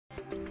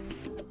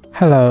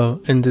Hello,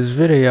 in this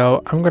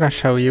video I'm gonna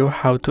show you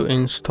how to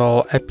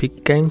install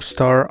Epic Game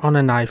Store on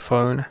an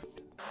iPhone.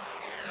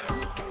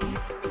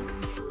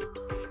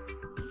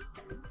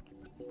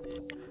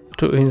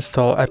 To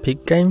install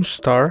Epic Game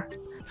Store,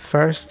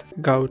 first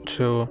go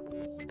to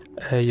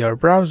your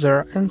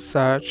browser and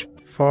search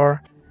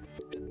for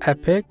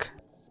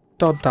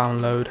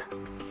epic.download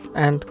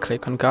and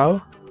click on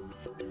Go.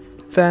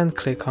 Then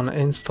click on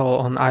Install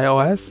on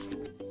iOS,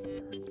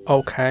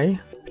 OK,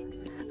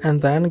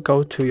 and then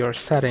go to your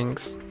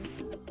settings.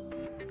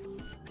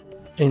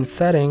 In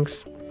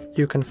settings,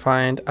 you can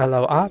find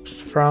Allow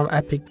Apps from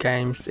Epic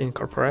Games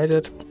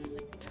Incorporated.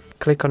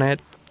 Click on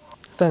it,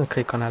 then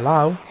click on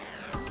Allow,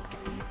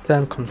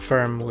 then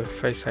confirm with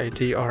Face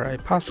ID or a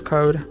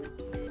passcode.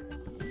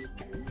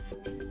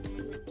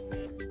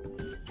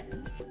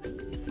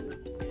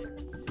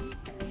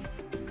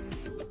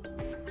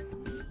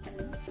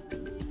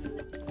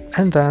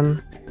 And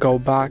then go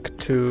back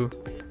to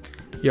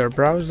your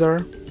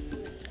browser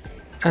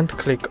and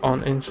click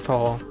on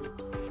Install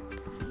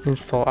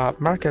App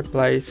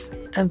Marketplace,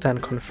 and then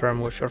confirm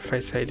with your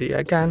Face ID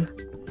again,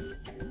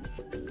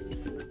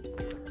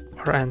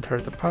 or enter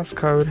the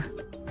passcode.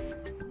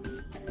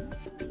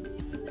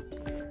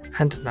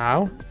 And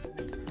now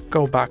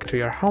go back to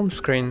your home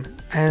screen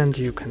and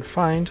you can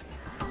find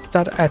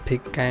that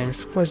Epic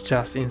Games was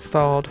just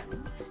installed.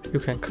 You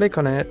can click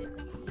on it,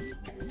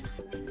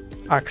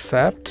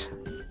 accept,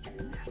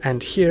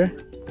 and here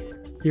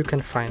you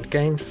can find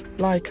games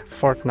like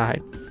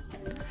Fortnite.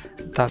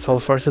 That's all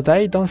for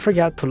today. Don't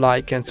forget to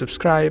like and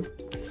subscribe.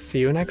 See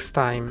you next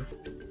time.